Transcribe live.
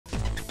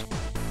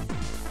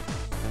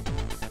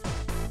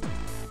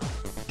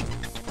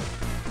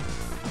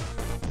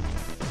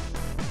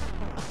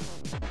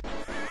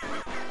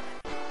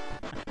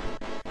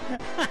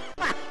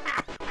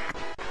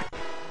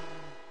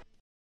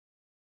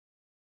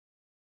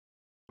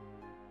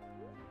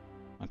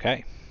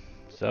Okay,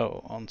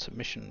 so on to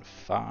mission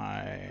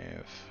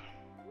 5.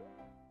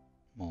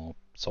 Or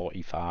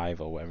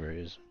 45 or whatever it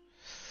is.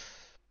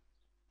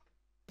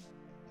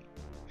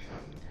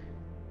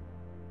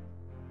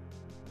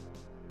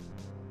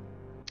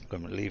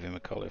 I'm leaving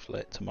McAuliffe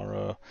late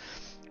tomorrow.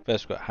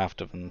 First we've got half a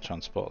dozen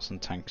transports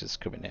and tankers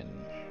coming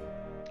in.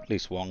 At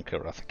least one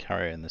Kilrathi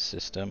carrier in the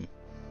system.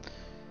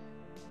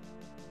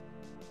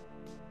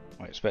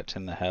 We're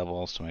expecting the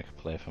Hailballs to make a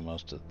play for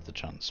most of the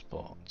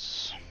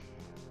transports.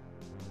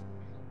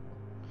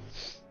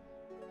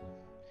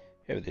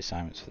 Here are the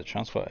assignments for the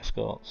transport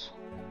escorts.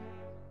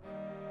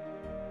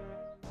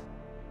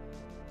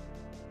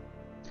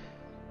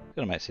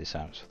 Gonna make the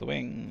assignments for the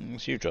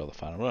wings. You draw the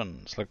final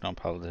run. Slegnor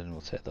Paladin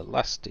will take the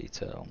last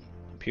detail.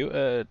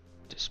 Computer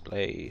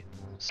display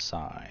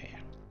Psi.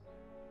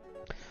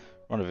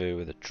 Rendezvous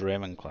with a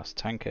Drayman class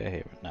tanker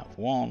here at Nav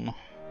 1.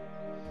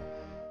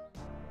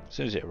 As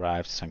soon as it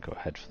arrives, the tanker will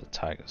head for the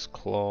Tiger's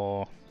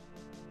Claw.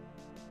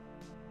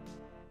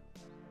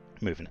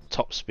 Moving at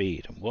top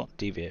speed and won't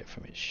deviate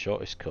from its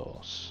shortest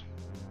course.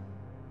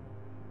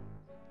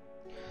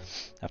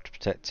 Have to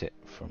protect it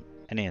from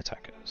any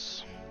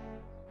attackers.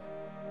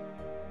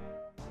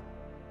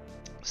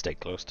 Stay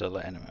close to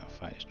let enemy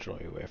fighters draw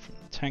you away from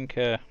the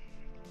tanker.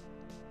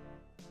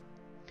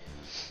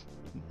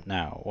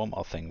 Now, one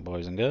more thing,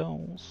 boys and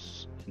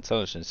girls.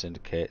 Intelligence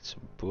indicates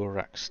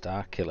Burak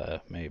Starkiller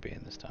may be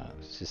in the star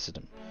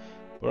system.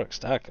 Burak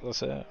Starkiller,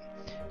 sir,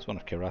 is one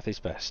of Kilrathi's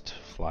best.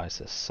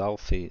 Flies a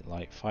Salthi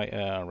light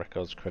fighter.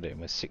 Records credit him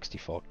with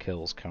 64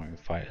 kills, counting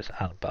fighters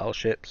and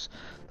battleships.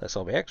 Let's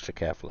all be extra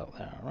careful out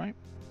there, alright?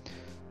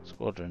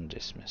 Squadron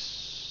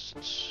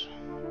dismissed.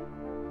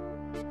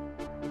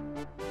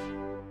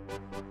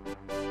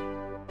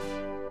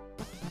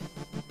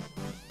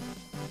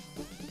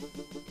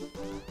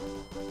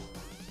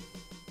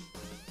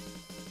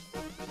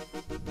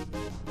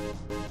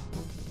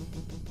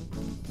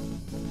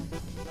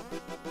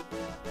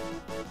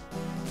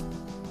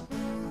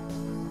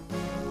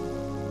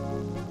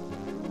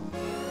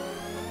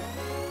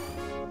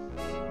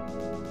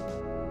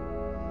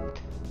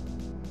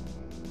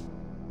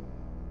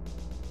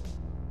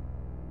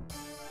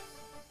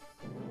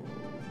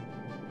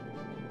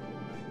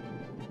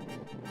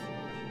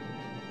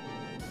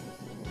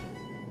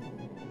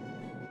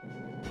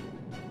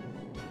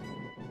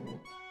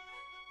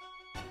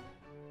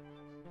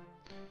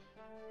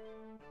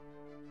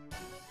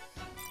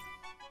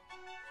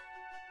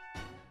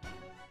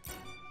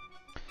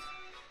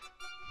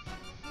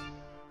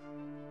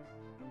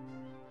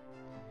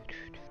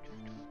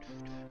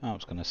 I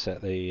was going to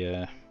set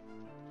the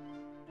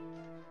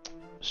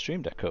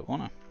stream deck up,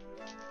 wasn't I?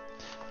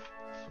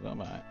 Forgot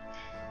about it.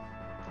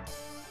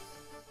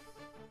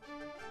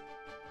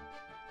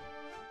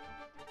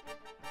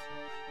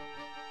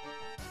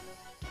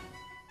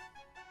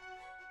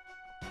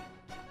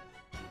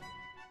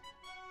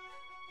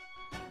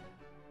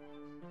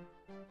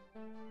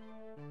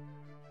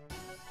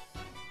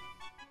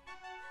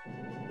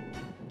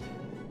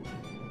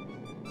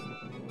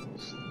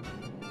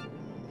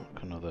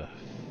 Knock another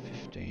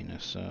 15 or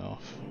so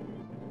off.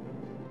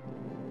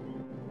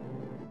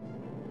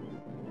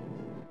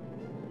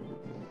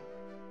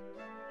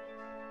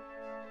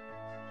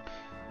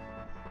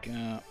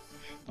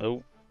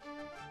 Oh.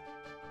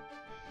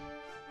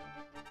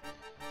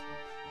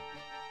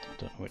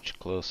 Don't know which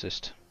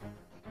closest.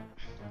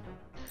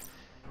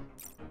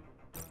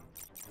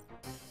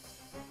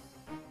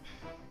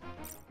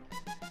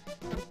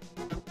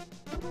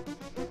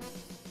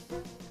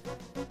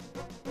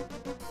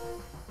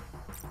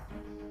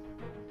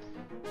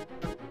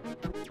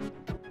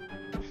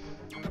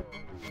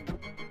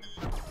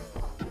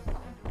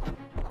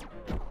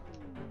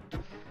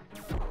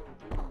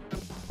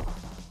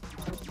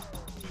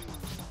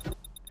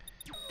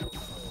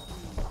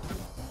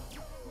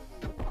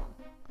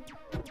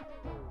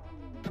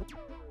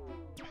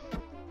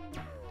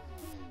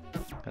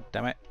 God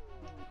damn it.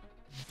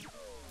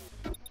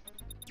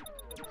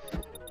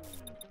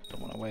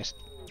 Don't want to waste.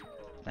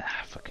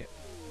 Ah, fuck it.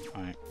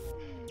 Alright.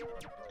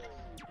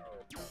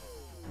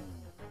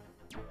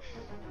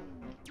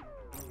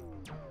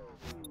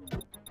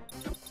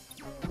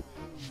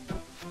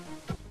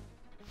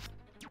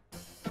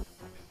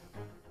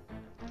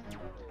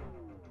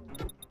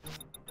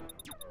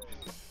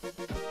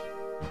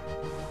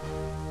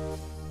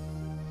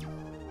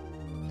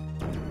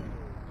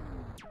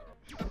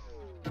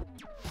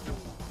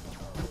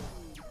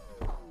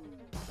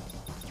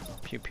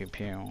 Pew pew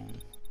pew.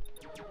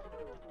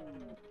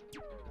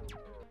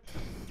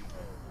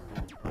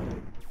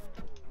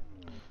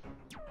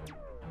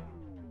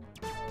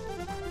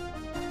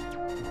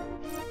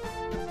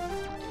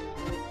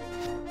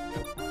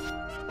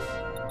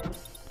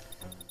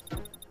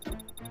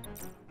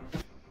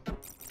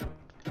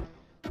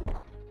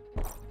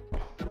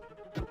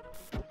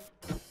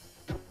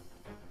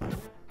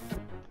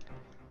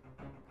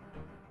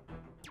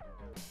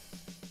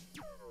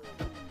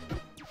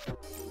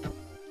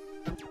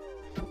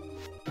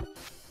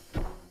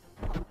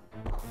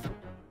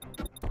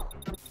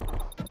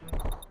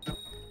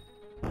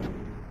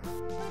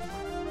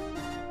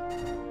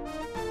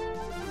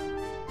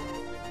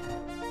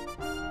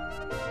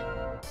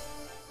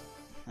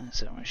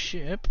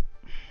 ship.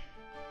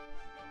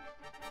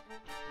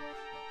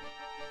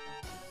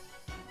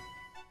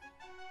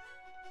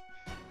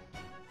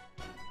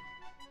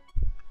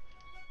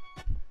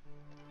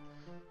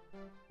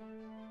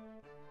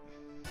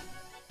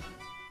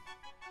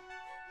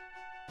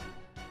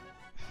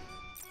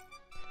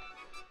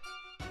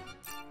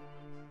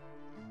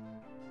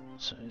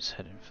 So he's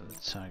heading for the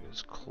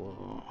Tiger's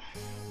Claw.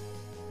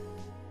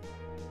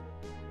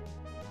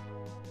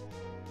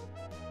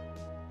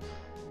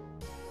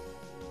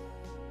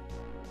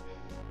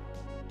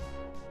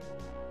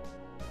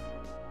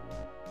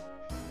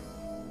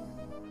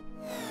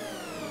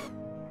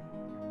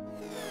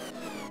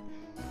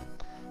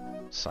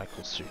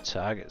 Cycles through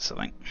targets, I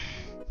think.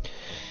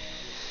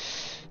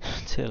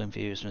 Tailing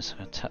views must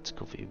have a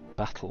tactical view,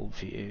 battle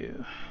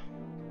view.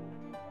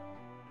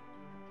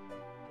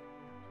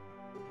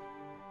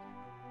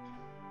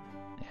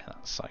 Yeah,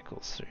 that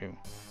cycles through.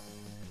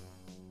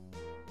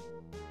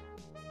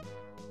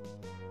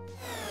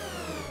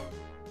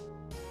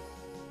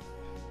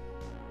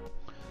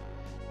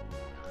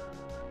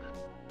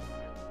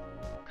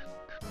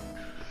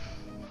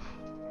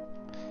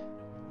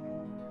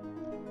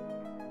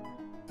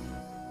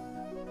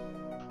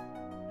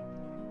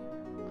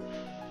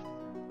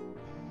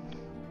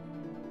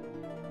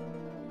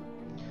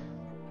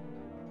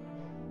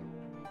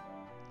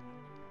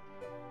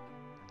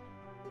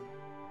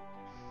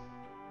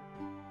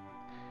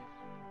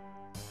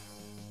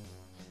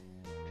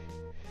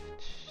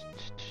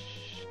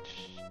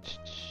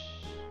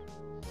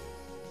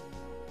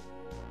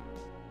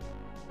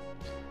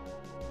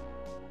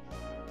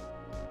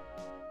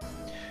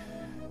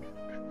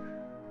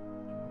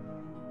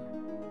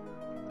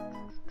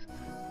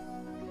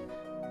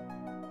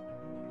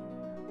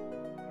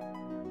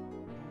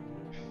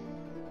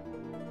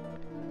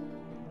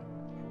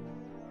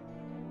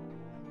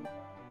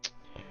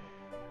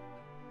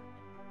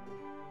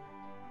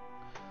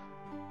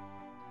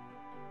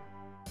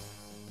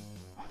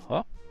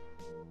 What?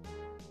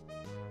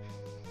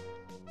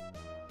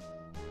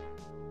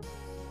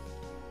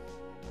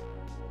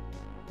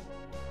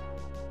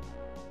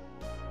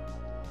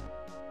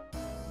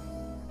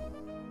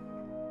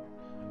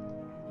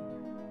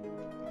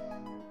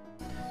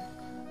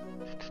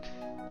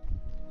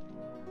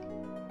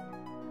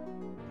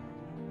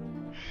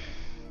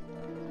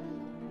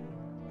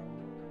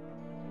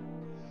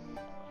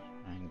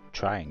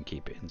 Try and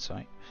keep it in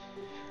sight.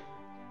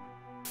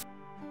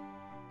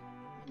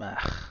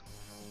 Ugh.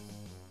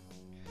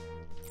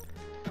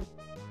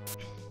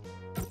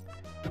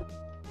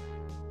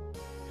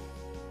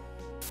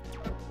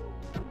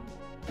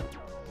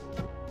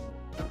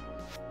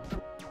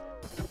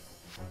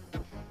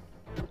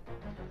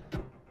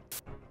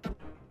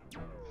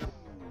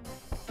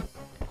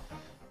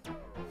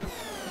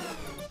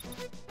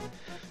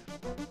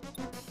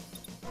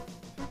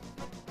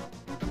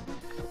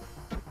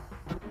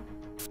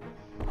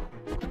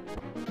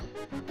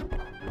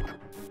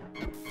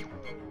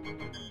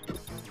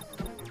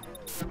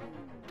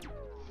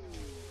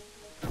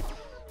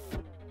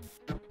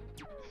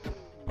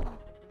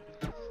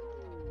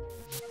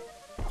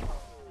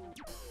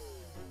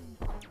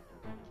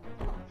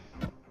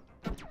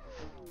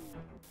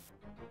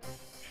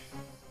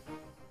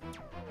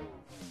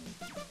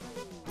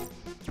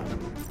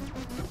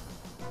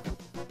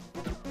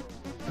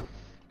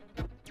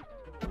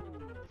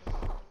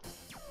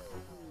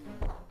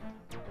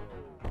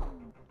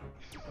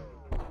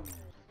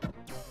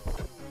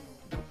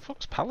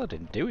 What's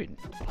Paladin doing?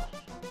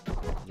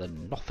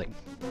 Than nothing.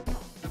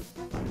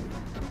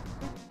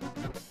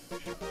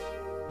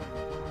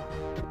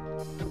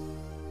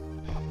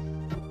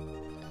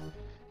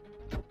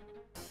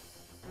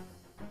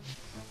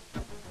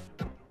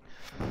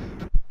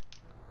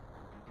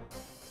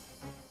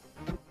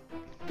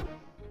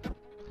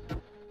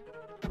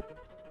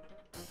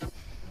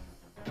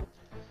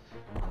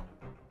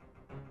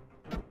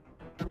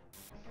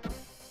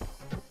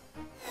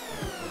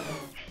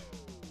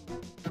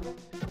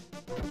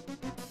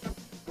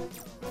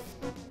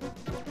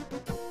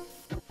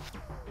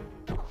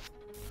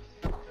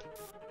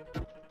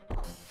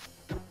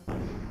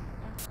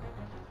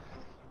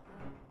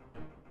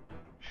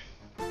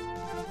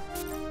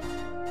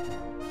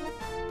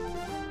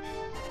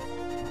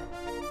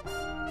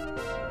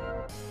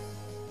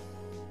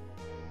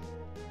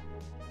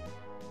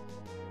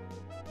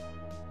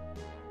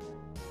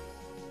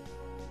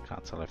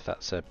 Can't tell if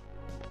that's a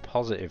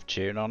positive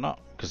tune or not,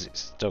 because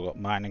it's still got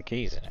minor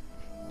keys in it.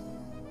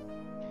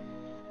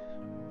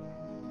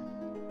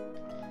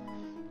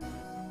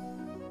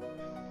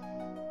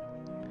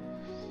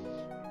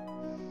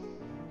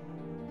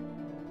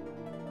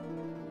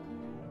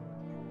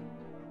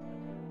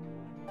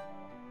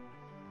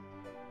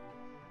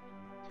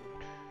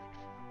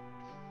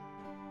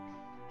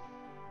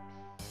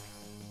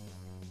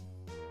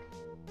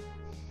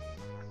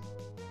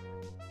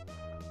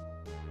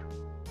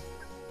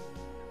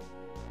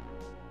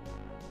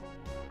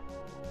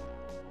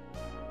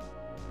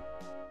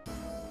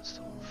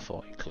 Still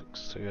 40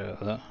 clicks to go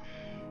there.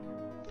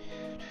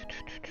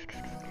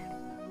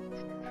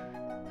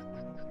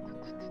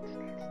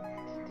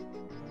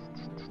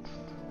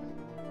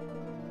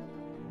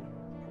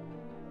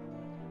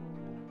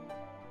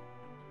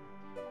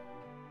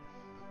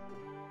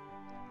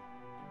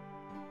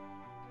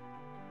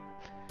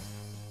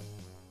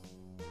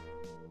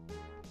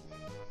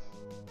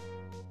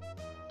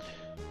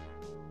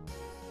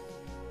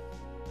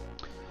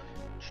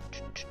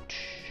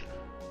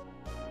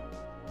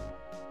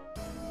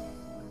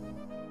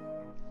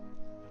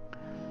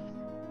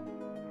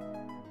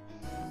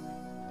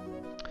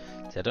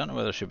 See, I don't know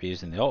whether I should be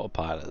using the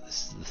autopilot.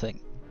 This is the thing.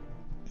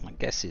 My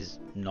guess is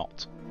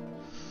not.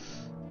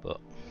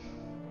 But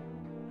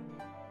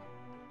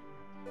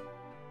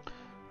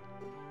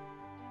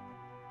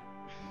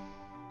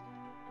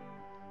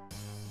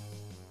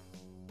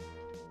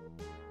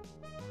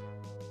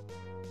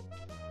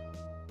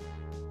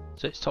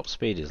so its top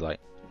speed is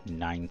like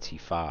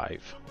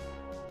 95.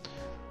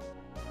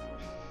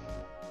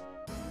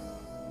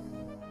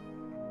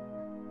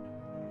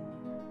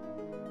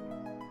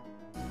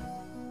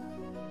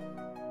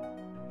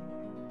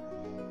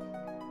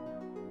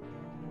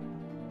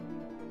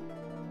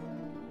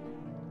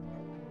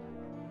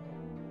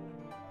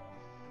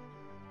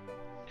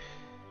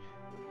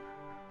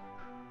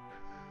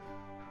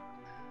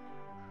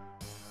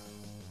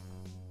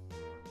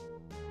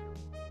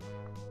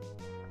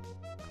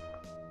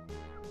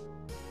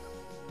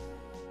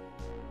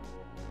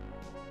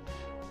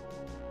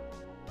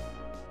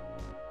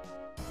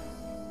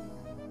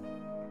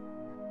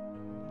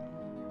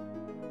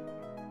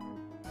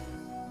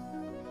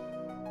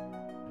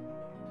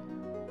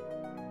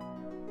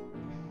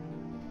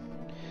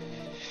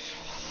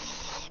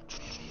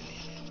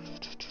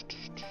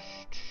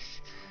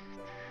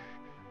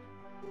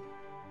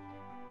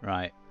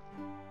 Right,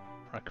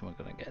 I reckon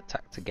we're going to get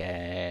attacked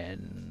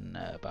again.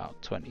 About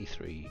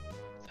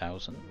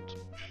 23,000.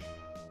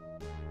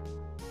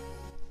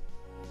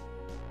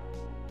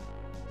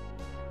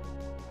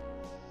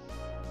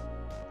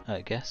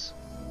 I guess.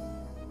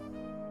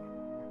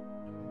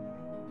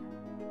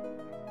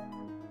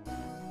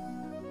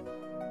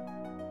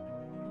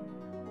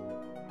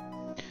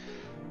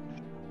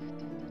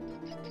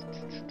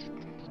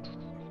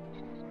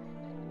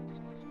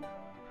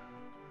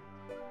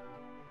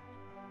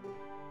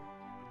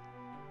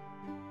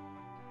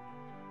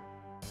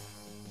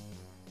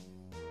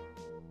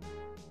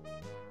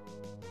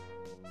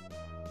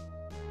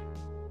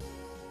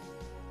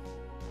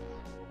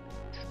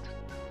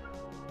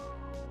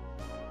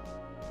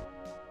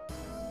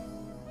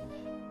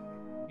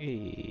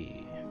 Yay.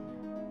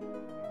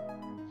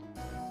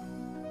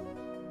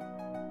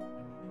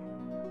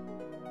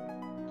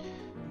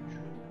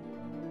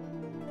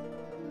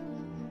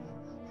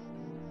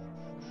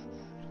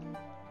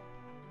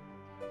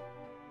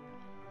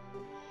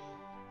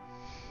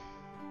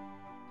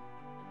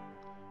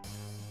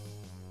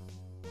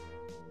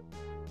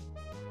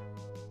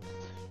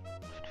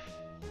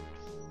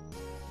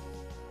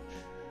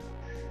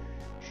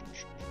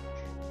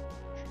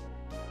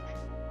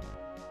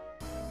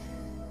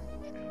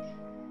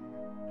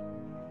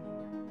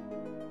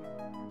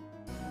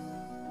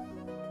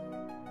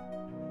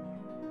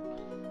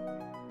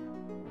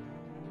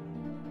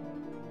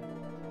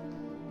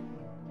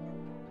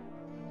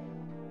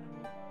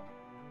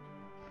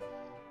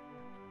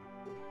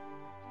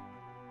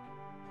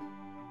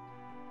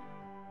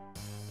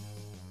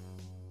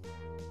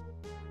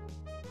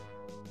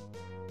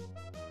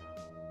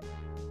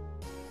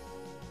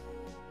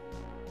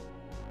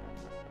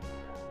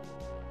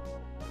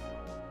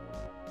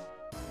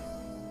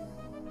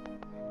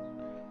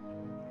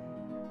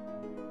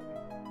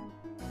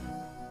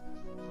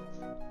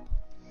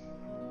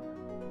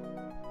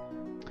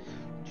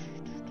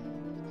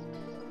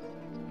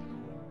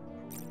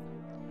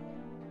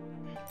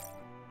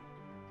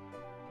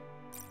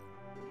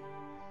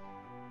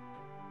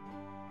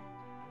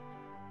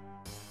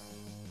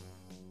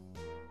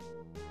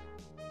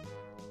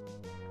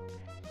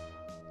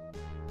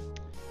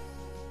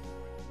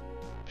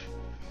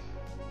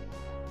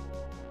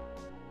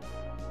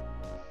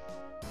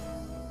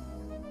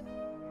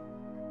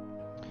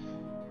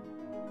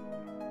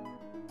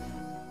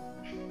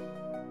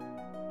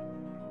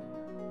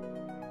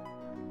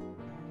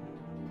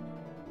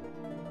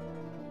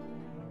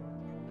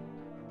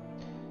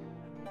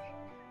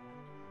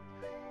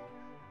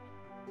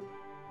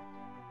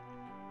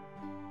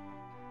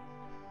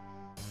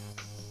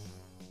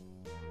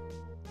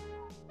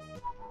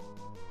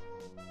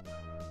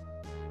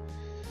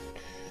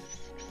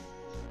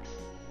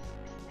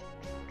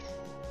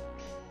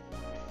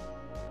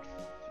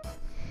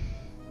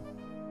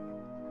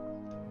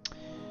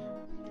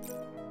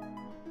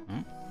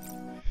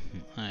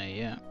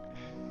 Yeah.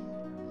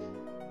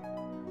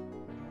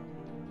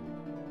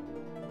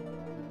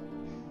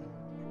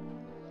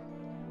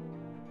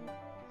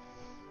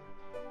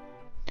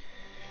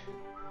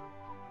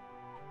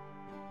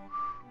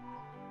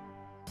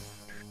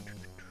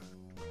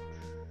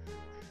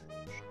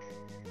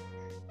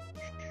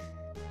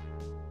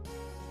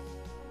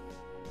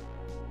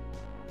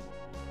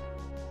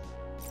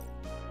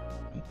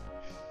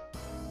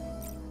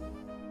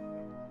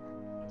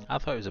 I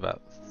thought it was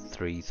about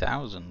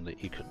 3,000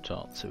 that you could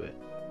talk to it.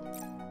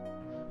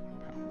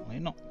 Apparently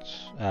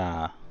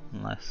not.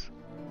 Unless...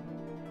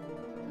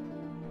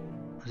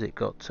 Has it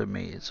got to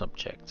meet its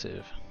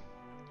objective?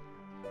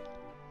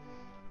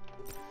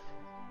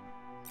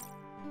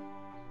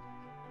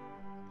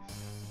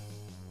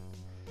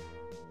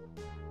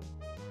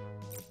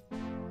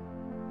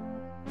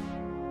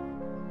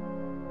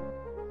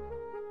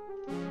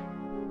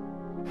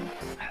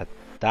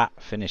 That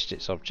finished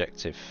its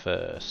objective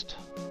first.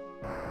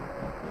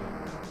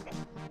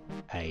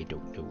 I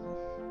don't know.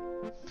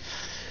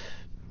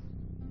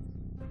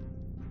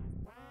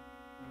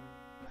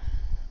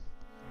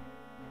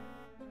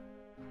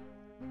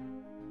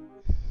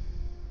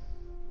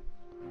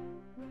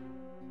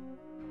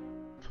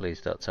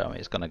 Please don't tell me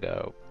it's gonna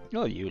go,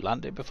 oh, you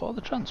landed before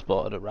the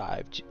transport had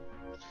arrived.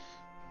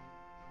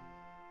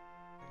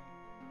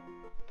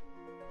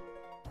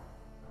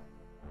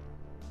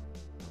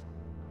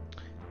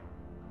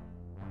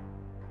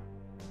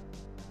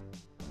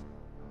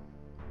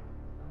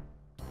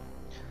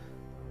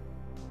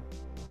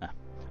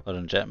 Lord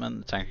and gentlemen,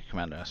 the tanker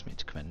commander asked me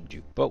to commend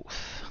you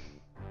both.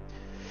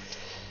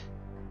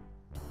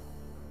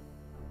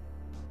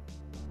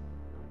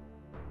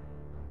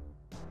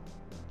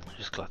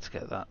 Just glad to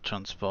get that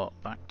transport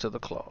back to the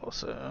claw,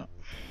 sir.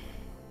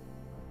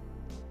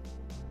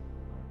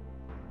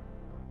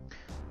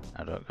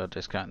 I don't go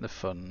discounting the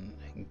fun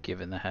in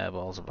giving the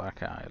hairballs a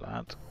black eye,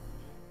 lad.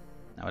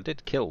 Now I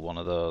did kill one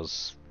of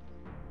those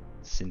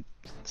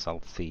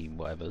synth-salty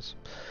whatevers.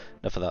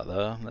 Enough of that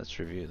though, let's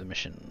review the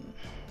mission.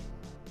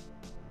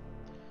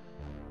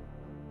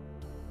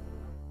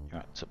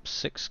 Right, top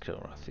 6,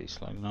 Kilrathi,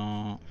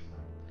 Slegnor.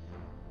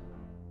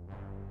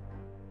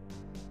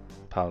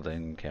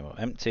 Paladin came up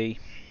empty.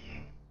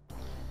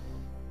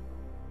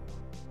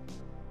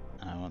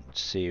 I want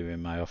to see you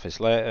in my office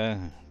later.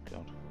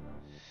 God.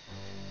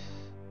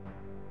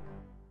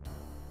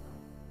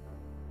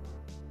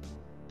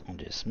 I'm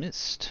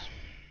dismissed.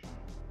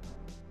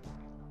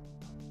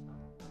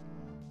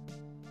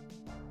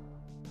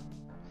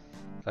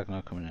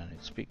 Slegnor coming in, I need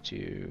to speak to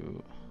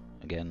you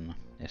again.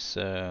 Yes,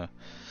 sir.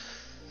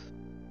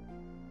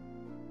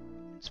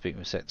 Speak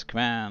with Sector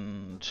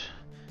Command,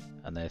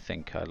 and they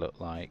think I look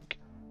like.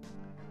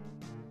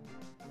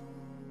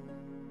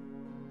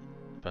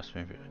 I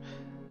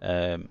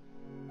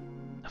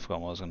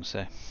forgot what I was going to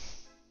say.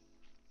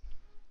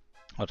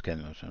 What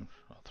can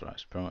I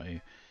authorize promote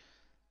you?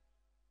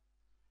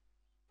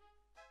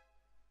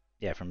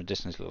 Yeah, from a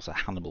distance, it looks like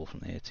Hannibal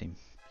from the A team.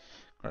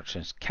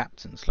 Congratulations,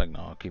 Captain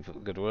Slegnor. Keep up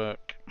the good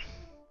work.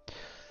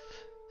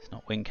 It's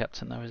not Wing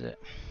Captain, though, is it?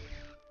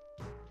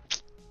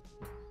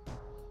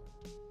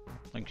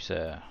 Thank you,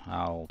 sir.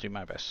 I'll do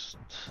my best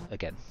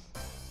again.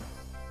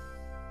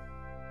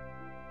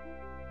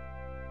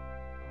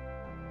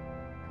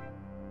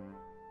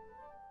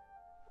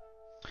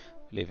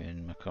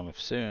 Leaving McCormick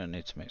soon.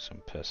 Need to make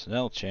some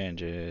personnel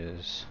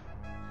changes.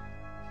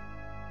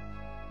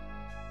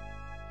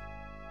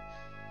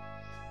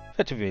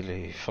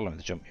 Effectively, following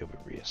the jump, you'll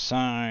be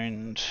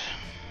reassigned.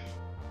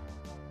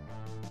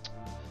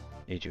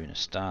 Need you in a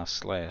Star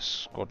Slayer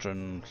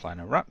squadron, flying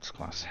a Raptor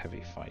class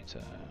heavy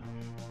fighter.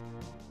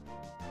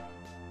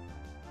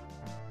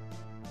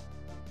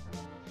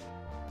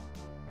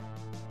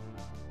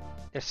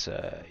 Yes,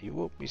 sir. You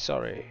won't be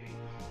sorry.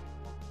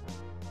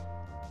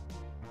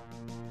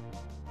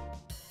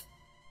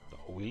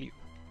 Or will you?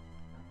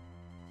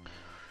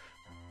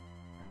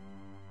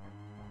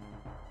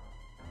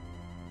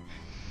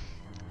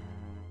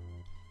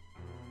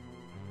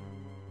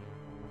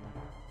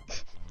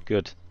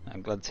 Good.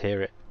 I'm glad to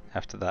hear it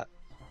after that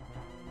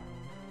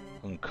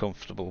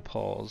uncomfortable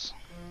pause.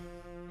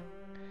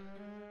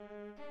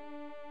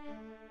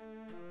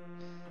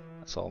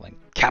 That's all then.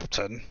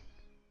 Captain!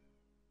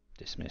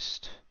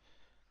 Dismissed.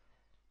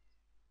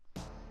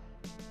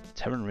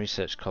 Terran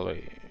Research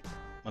Colony,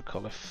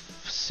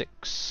 McAuliffe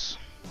 6.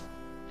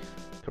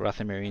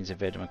 Kilrathi Marines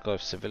invaded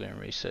McAuliffe civilian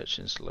research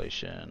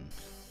installation.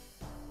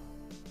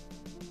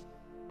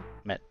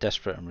 Met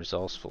desperate and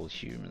resourceful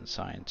human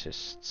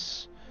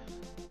scientists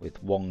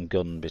with one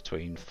gun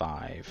between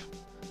 5.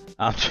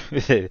 Armed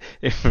with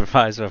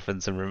improvised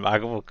weapons and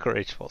remarkable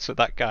courage. What's with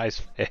that guy's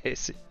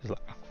face? Like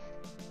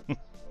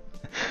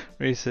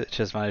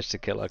researchers managed to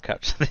kill or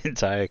capture the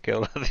entire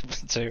Kilrathi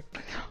platoon.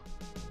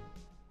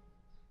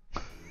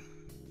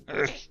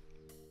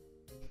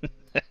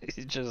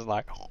 He's just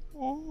like,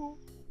 oh.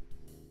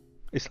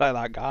 It's like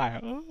that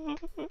guy.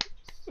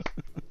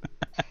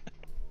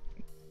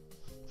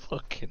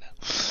 Fucking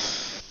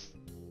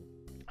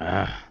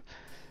hell.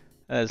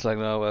 It's like,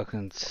 well,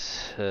 welcome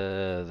to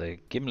the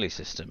Gimli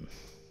system.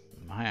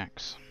 My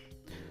axe.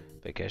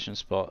 Vacation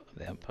spot,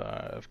 the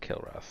Empire of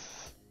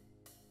Kilrath.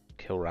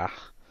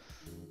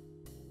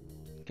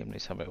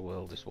 Gimli's habitable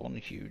world is one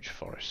huge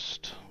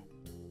forest.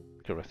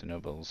 Kilrathi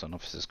nobles and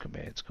officers come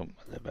here to come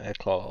with their bare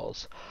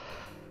claws.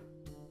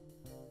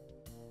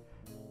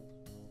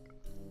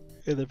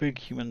 Yeah, the big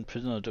human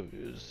prisoner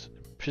W's.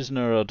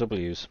 Prisoner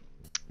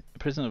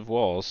of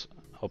wars,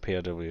 or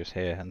POWs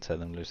here, and set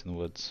them loose in the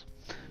woods.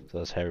 So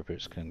those hairy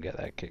brutes can get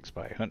their kicks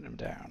by hunting them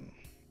down.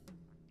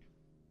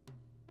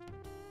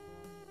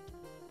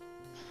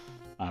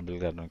 I'll be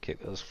glad to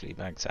kick those flea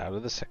bags out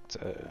of the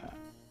sector.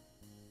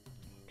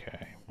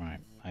 Okay, right.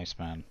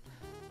 Iceman.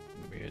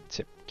 Be a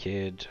tip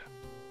kid.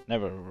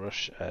 Never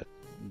rush at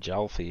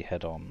Jalfi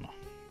head on.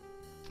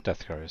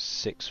 Death carries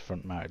 6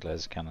 front mounted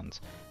laser cannons.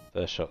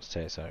 First shot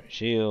takes out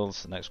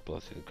shields, the next blow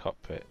through the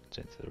cockpit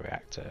into the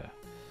reactor.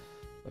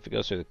 If it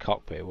goes through the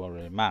cockpit, it won't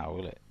really matter,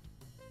 will it?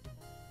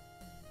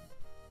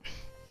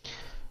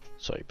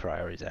 Sorry,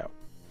 priority's out.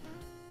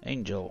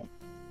 Angel.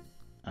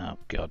 Oh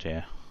god,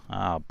 yeah.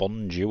 Ah,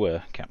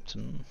 bonjour,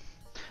 Captain.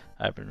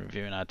 I've been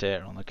reviewing our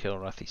data on the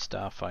Kilrathi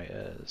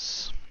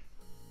starfighters.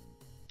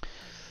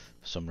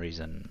 For some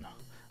reason,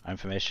 our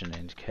information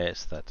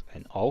indicates that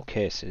in all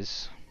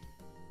cases,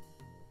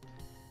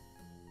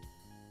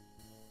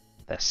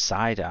 their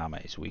side armour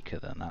is weaker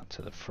than that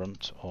to the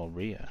front or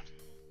rear.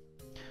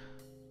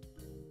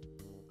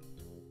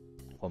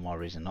 One more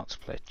reason not to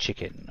play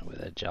chicken with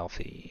a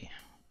Jalthi.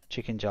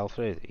 Chicken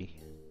Jalfredi.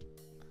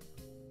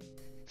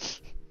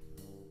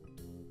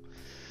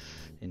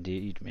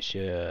 Indeed,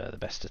 monsieur, the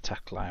best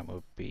attack line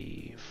would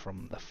be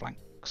from the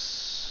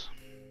flanks.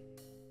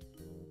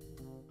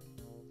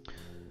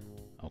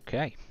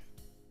 Okay.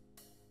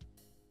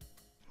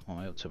 Well,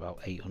 we're up to about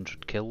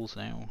 800 kills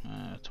now.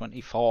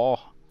 24.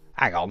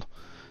 Hang on.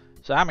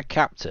 So I'm a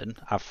captain.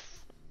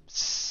 I've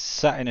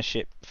sat in a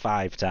ship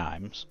 5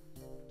 times.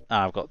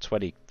 I've got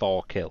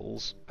 24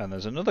 kills. And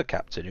there's another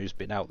captain who's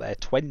been out there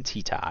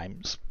 20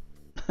 times.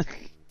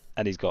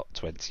 And he's got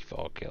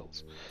 24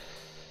 kills.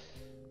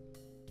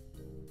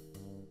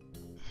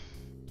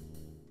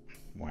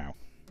 Wow.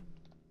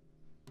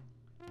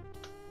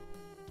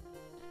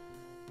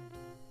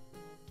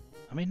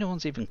 I mean, no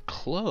one's even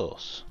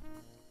close.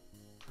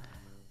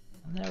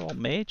 And they're all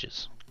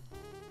majors.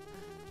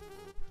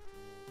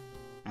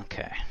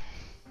 Okay.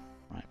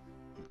 Right.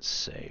 Let's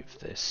save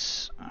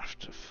this.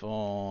 After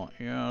 4.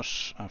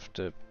 Yes.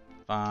 After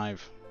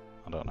 5.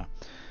 I don't know.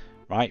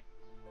 Right.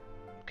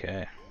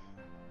 Okay.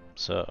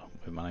 So,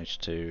 we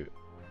managed to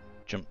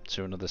jump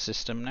to another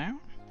system now.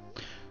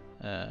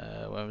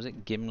 Where was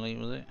it? Gimli,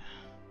 was it?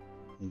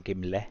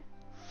 Gimli.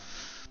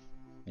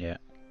 Yeah.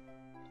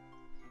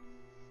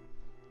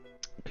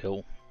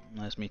 Cool.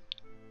 There's me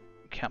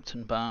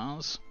Captain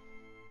Bars.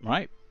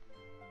 Right.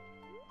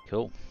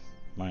 Cool.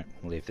 Right,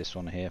 we'll leave this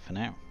one here for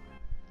now.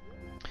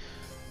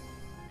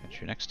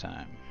 Catch you next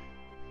time.